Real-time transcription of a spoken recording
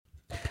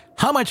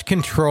How much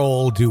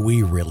control do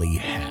we really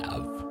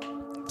have?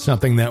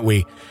 Something that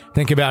we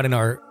think about in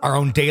our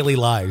own daily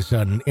lives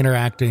and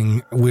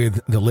interacting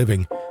with the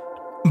living.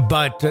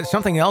 But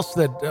something else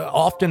that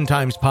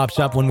oftentimes pops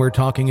up when we're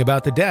talking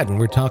about the dead, when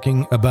we're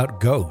talking about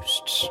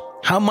ghosts.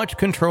 How much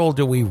control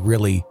do we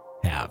really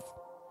have?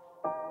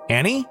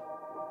 Any?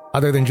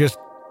 Other than just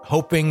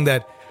hoping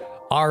that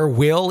our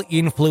will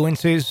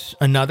influences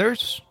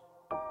another's?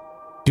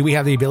 Do we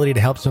have the ability to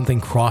help something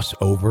cross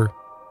over?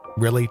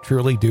 Really,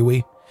 truly, do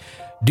we?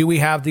 Do we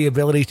have the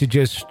ability to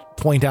just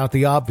point out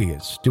the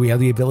obvious? Do we have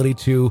the ability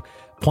to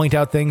point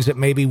out things that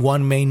maybe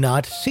one may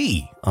not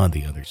see on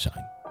the other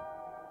side?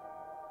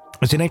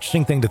 It's an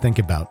interesting thing to think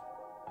about.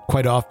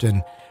 Quite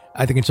often,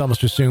 I think it's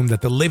almost assumed that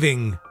the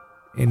living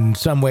in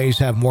some ways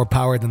have more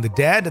power than the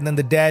dead, and then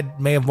the dead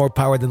may have more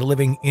power than the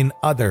living in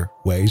other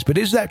ways. But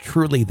is that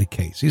truly the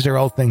case? These are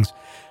all things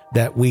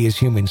that we as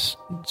humans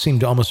seem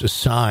to almost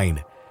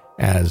assign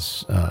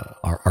as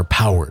our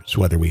powers,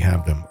 whether we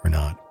have them or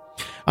not.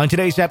 On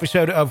today's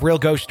episode of Real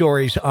Ghost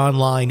Stories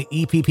Online,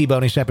 EPP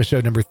bonus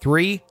episode number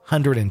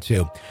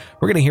 302,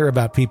 we're going to hear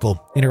about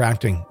people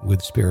interacting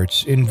with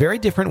spirits in very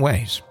different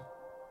ways.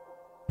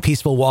 A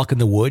peaceful walk in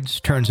the woods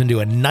turns into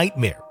a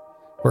nightmare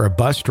for a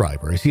bus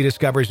driver as he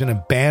discovers an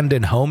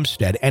abandoned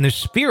homestead and a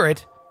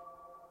spirit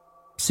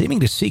seeming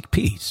to seek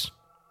peace.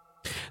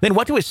 Then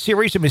what do a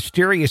series of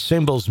mysterious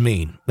symbols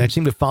mean that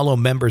seem to follow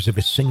members of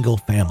a single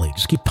family?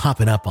 Just keep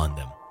popping up on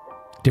them.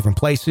 Different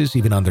places,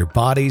 even on their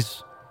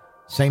bodies.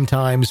 Same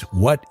times,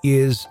 what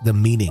is the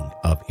meaning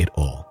of it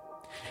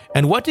all?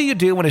 And what do you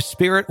do when a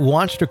spirit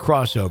wants to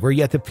cross over,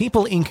 yet the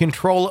people in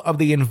control of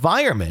the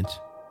environment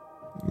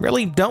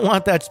really don't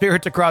want that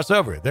spirit to cross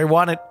over? They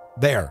want it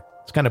there.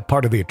 It's kind of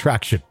part of the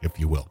attraction, if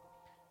you will.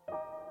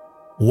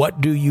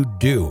 What do you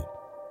do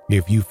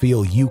if you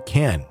feel you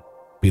can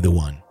be the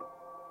one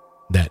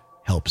that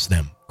helps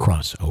them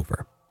cross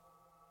over?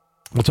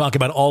 We'll talk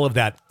about all of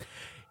that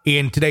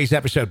in today's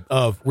episode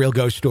of Real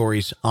Ghost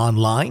Stories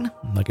Online.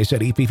 Like I said,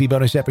 EPP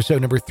bonus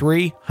episode number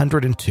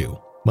 302.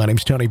 My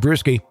name's Tony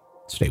Bruschi.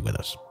 Stay with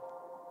us.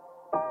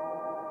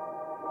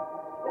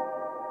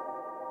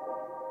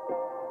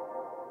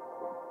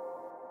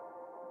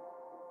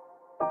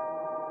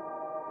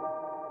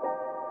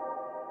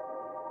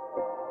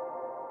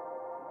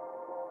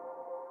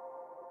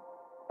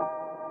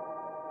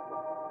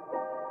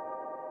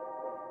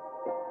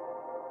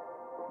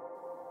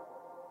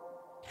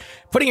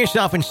 Putting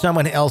yourself in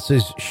someone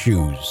else's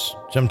shoes,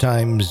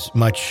 sometimes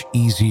much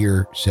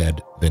easier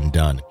said than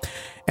done.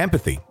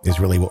 Empathy is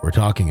really what we're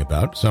talking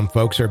about. Some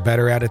folks are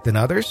better at it than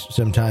others.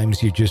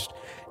 Sometimes you just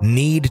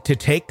need to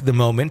take the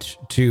moment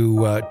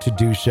to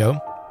do so.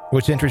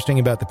 What's interesting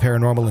about the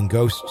paranormal and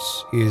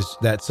ghosts is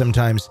that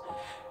sometimes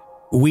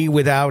we,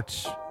 without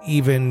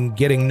even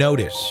getting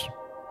notice,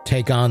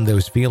 take on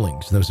those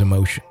feelings, those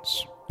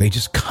emotions. They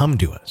just come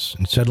to us,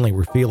 and suddenly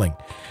we're feeling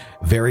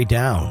very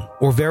down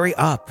or very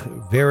up,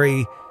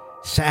 very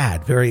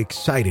sad, very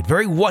excited,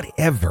 very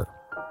whatever.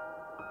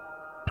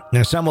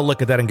 Now, some will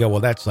look at that and go,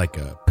 well, that's like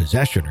a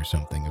possession or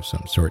something of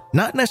some sort.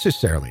 Not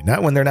necessarily.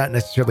 Not when they're not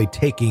necessarily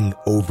taking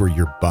over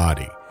your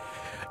body.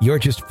 You're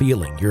just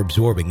feeling, you're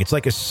absorbing. It's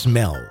like a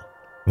smell.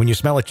 When you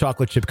smell a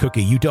chocolate chip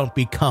cookie, you don't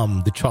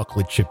become the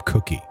chocolate chip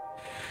cookie.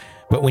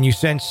 But when you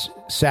sense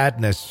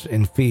sadness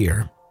and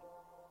fear,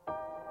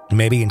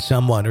 maybe in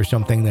someone or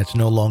something that's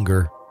no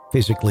longer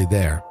physically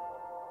there,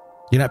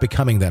 you're not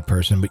becoming that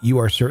person, but you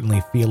are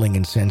certainly feeling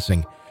and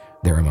sensing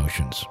their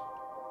emotions.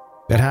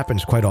 That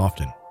happens quite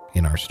often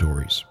in our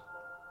stories.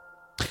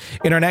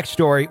 In our next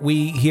story,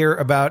 we hear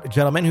about a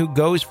gentleman who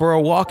goes for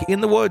a walk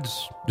in the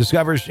woods,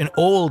 discovers an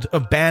old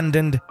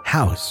abandoned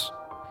house,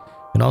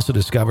 and also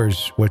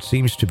discovers what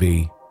seems to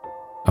be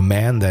a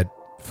man that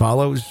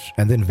follows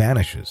and then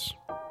vanishes.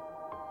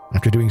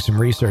 After doing some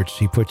research,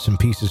 he puts some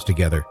pieces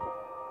together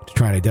to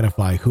try and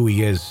identify who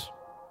he is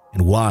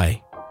and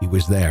why he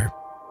was there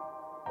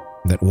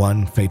that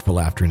one fateful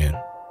afternoon.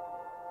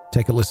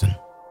 Take a listen.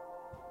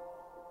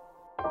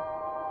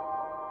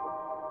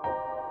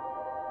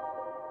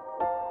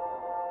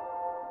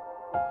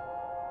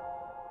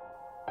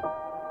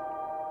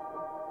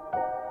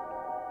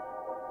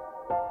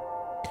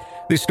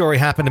 This story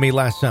happened to me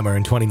last summer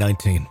in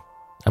 2019.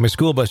 I'm a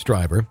school bus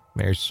driver.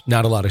 There's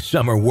not a lot of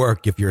summer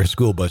work if you're a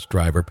school bus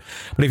driver.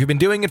 But if you've been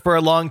doing it for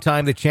a long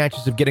time, the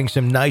chances of getting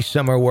some nice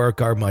summer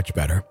work are much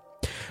better.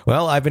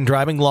 Well, I've been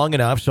driving long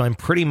enough, so I'm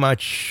pretty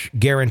much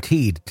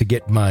guaranteed to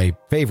get my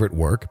favorite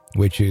work,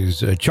 which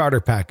is a charter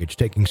package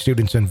taking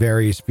students on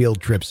various field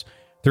trips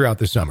throughout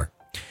the summer.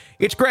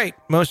 It's great.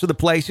 Most of the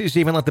places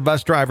even let the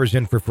bus drivers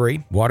in for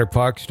free. Water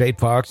parks, state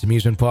parks,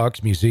 amusement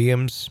parks,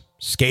 museums,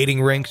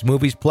 skating rinks,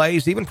 movies,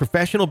 plays, even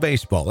professional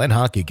baseball and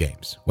hockey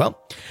games.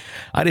 Well,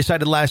 I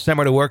decided last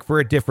summer to work for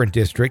a different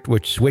district,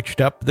 which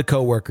switched up the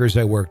coworkers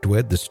I worked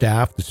with, the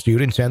staff, the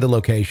students, and the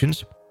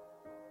locations.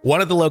 One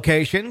of the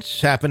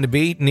locations happened to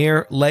be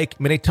near Lake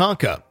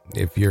Minnetonka.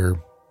 If you're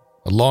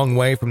a long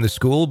way from the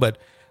school, but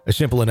a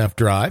simple enough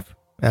drive.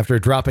 After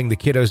dropping the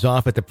kiddos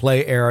off at the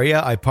play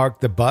area, I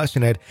parked the bus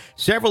and had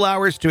several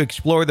hours to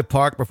explore the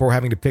park before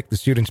having to pick the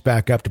students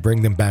back up to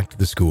bring them back to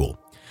the school.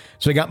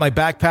 So I got my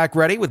backpack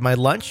ready with my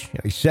lunch,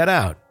 and I set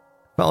out.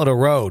 Followed a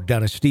road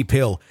down a steep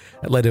hill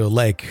that led to a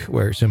lake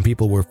where some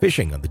people were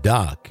fishing on the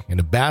dock, and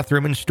a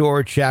bathroom and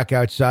storage shack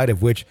outside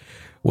of which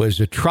was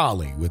a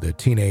trolley with a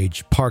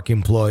teenage park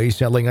employee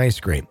selling ice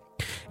cream.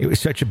 It was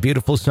such a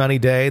beautiful sunny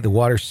day. The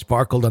water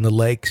sparkled on the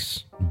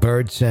lakes.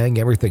 Birds sang.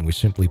 Everything was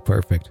simply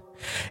perfect.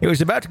 It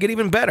was about to get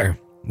even better.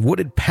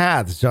 Wooded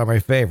paths are my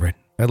favorite.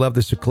 I love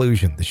the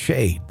seclusion, the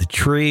shade, the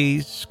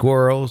trees,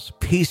 squirrels,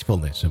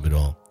 peacefulness of it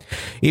all.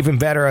 Even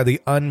better are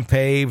the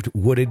unpaved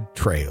wooded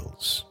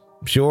trails.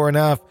 Sure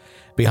enough,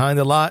 behind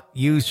the lot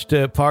used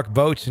to park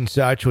boats and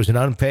such was an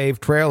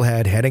unpaved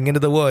trailhead heading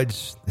into the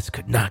woods. This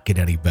could not get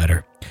any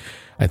better,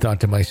 I thought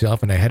to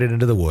myself, and I headed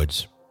into the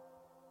woods.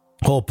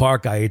 The whole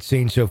park I had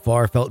seen so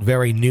far felt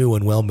very new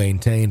and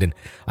well-maintained, and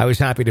I was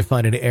happy to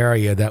find an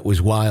area that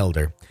was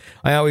wilder.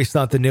 I always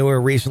thought the newer,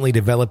 recently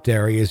developed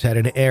areas had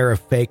an air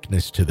of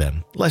fakeness to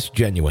them, less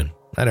genuine.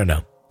 I don't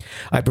know.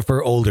 I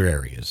prefer older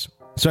areas.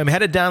 So I'm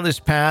headed down this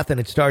path, and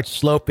it starts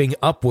sloping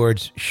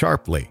upwards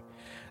sharply.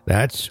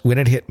 That's when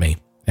it hit me,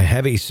 a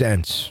heavy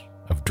sense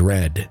of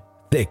dread,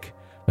 thick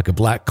like a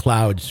black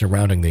cloud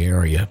surrounding the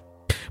area.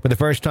 For the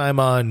first time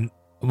on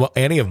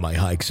any of my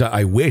hikes,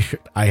 I wish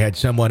I had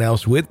someone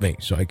else with me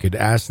so I could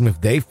ask them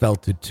if they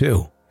felt it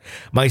too.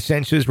 My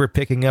senses were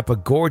picking up a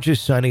gorgeous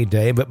sunny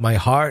day, but my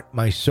heart,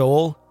 my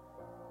soul,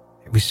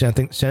 it was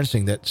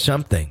sensing that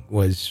something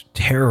was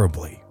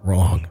terribly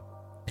wrong.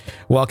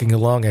 Walking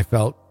along, I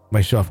felt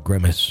myself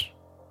grimace.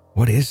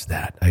 What is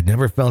that? I'd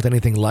never felt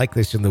anything like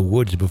this in the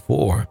woods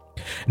before.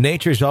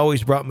 Nature's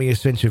always brought me a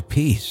sense of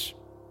peace.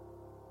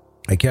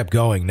 I kept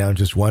going, now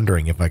just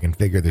wondering if I can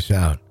figure this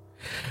out.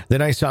 Then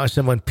I saw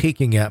someone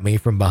peeking at me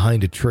from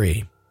behind a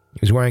tree. He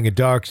was wearing a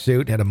dark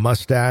suit, had a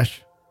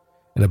mustache,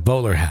 and a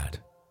bowler hat.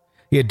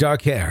 He had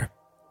dark hair.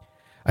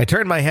 I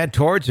turned my head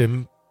towards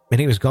him,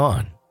 and he was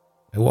gone.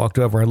 I walked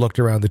over and looked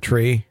around the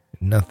tree.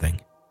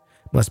 Nothing.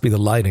 Must be the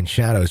light and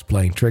shadows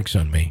playing tricks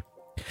on me.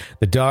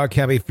 The dark,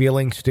 heavy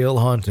feeling still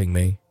haunting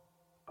me.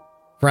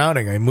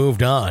 Frowning, I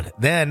moved on.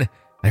 Then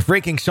I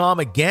freaking saw him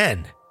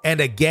again, and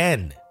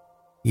again.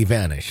 He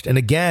vanished, and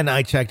again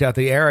I checked out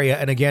the area,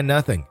 and again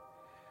nothing.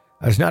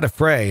 I was not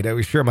afraid. I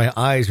was sure my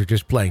eyes were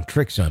just playing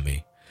tricks on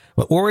me.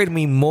 What worried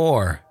me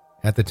more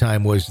at the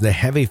time was the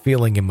heavy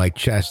feeling in my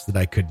chest that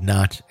I could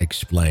not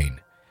explain.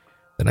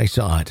 Then I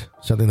saw it,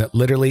 something that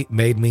literally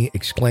made me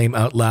exclaim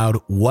out loud,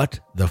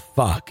 "What the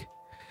fuck?"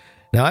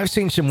 Now, I've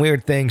seen some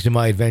weird things in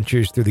my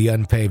adventures through the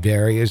unpaved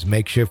areas,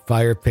 makeshift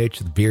fire pits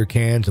with beer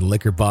cans and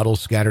liquor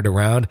bottles scattered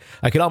around.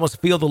 I could almost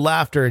feel the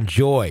laughter and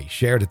joy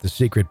shared at the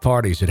secret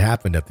parties that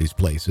happened at these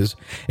places,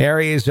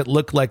 areas that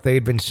looked like they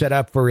had been set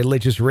up for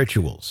religious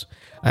rituals.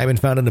 I even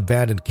found an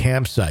abandoned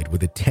campsite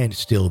with a tent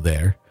still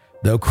there,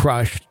 though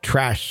crushed,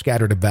 trash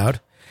scattered about.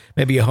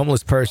 Maybe a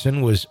homeless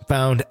person was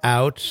found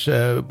out,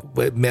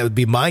 would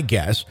be my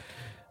guess,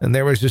 and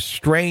there was a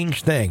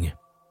strange thing.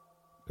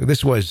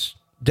 This was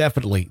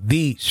definitely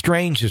the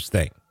strangest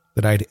thing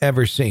that I'd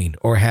ever seen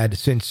or had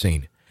since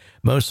seen,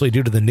 mostly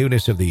due to the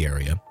newness of the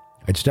area.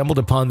 I'd stumbled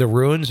upon the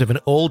ruins of an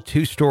old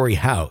 2-story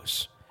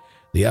house.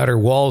 The outer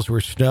walls were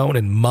stone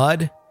and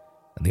mud,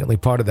 and the only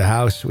part of the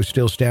house was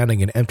still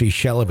standing, an empty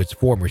shell of its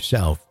former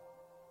self.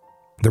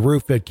 The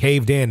roof had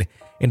caved in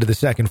into the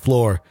second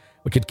floor,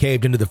 which had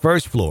caved into the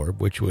first floor,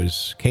 which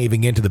was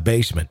caving into the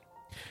basement.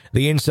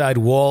 The inside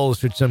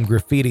walls had some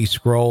graffiti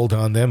scrawled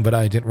on them, but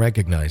I didn't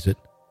recognize it.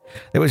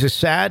 There was a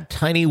sad,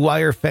 tiny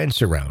wire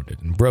fence around it,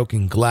 and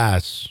broken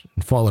glass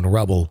and fallen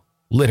rubble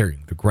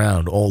littering the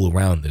ground all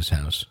around this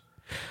house.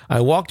 I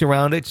walked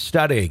around it,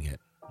 studying it.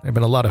 There had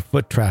been a lot of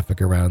foot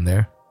traffic around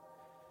there.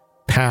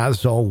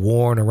 Paths all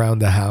worn around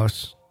the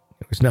house.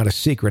 It was not a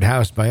secret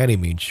house by any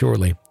means,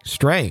 surely.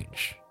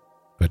 Strange,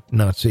 but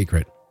not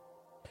secret.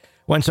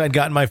 Once I'd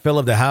gotten my fill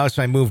of the house,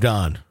 I moved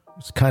on. I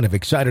was kind of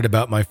excited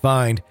about my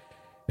find.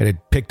 It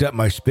had picked up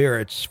my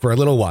spirits, for a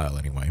little while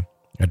anyway.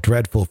 A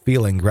dreadful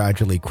feeling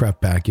gradually crept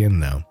back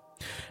in, though.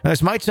 Now,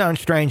 this might sound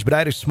strange, but I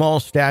had a small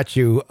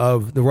statue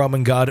of the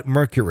Roman god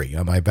Mercury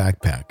on my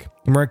backpack.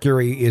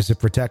 Mercury is a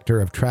protector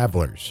of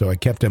travelers, so I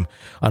kept him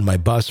on my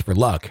bus for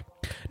luck.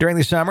 During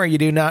the summer, you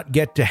do not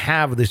get to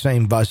have the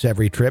same bus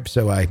every trip,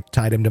 so I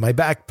tied him to my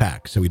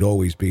backpack so he'd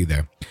always be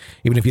there.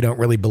 Even if you don't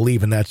really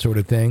believe in that sort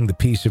of thing, the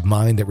peace of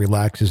mind that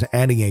relaxes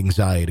any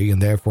anxiety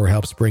and therefore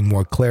helps bring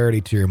more clarity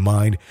to your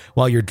mind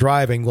while you're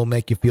driving will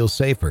make you feel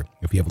safer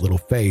if you have a little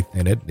faith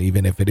in it,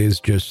 even if it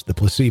is just the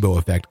placebo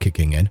effect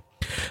kicking in.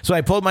 So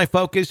I pulled my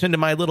focus into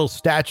my little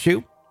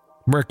statue.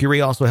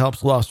 Mercury also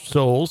helps lost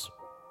souls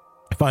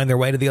find their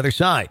way to the other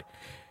side.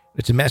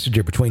 It's a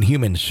messenger between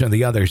humans and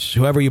the others,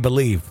 whoever you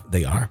believe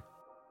they are.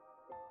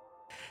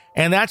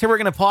 And that's where we're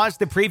going to pause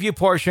the preview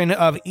portion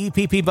of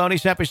EPP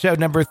bonus episode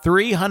number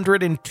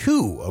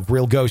 302 of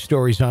Real Ghost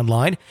Stories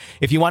Online.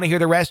 If you want to hear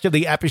the rest of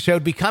the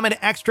episode, become an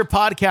extra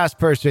podcast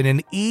person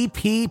in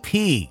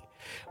EPP.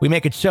 We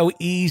make it so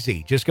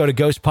easy. Just go to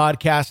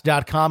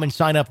ghostpodcast.com and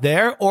sign up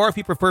there. Or if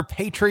you prefer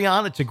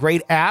Patreon, it's a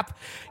great app.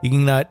 You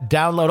can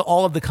download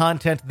all of the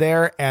content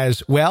there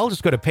as well.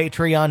 Just go to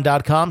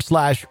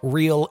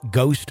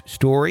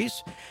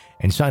patreon.com/realghoststories.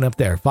 And sign up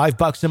there.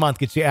 $5 a month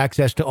gets you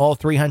access to all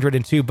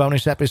 302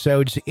 bonus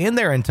episodes in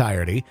their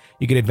entirety.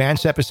 You get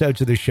advanced episodes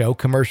of the show,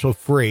 commercial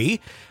free,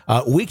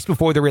 weeks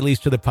before they're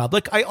released to the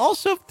public. I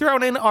also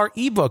thrown in our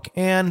ebook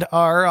and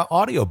our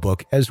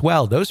audiobook as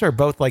well. Those are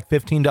both like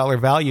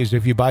 $15 values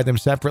if you buy them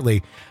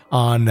separately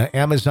on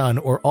Amazon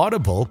or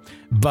Audible.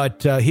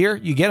 But here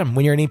you get them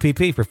when you're an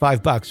EPP for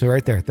 $5. So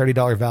right there,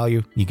 $30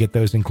 value. You get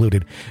those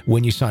included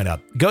when you sign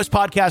up.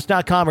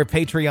 Ghostpodcast.com or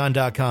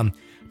patreon.com.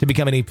 to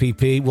become an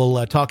EPP.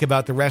 We'll talk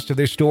about the rest of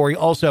their story.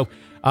 Also,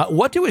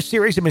 what do a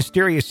series of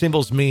mysterious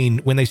symbols mean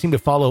when they seem to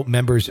follow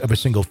members of a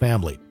single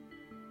family?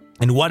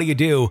 And what do you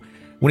do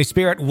when a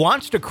spirit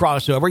wants to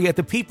cross over, yet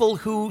the people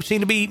who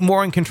seem to be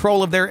more in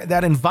control of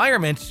that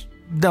environment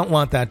don't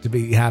want that to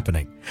be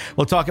happening?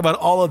 We'll talk about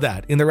all of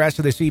that in the rest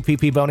of this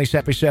EPP bonus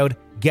episode.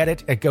 Get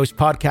it at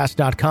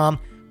ghostpodcast.com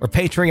or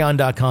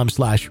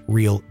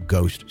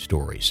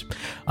patreon.com/realghoststories.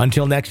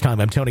 Until next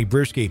time, I'm Tony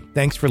Bruschi.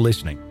 Thanks for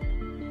listening.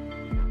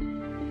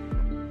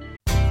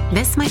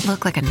 This might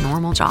look like a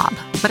normal job,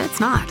 but it's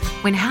not.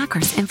 When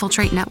hackers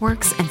infiltrate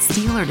networks and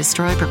steal or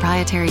destroy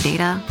proprietary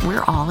data,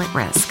 we're all at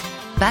risk.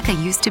 Becca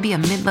used to be a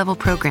mid-level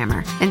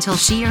programmer until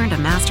she earned a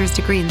master's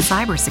degree in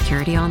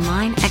cybersecurity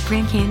online at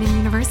Grand Canyon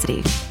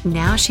University.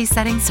 Now she's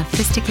setting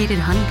sophisticated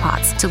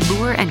honeypots to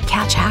lure and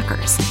catch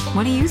hackers.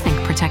 What do you think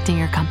protecting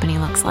your company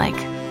looks like?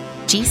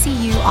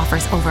 GCU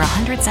offers over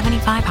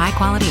 175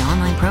 high-quality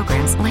online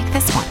programs like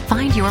this one.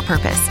 Find your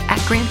purpose at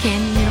Grand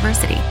Canyon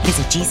University.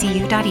 Visit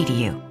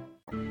gcu.edu.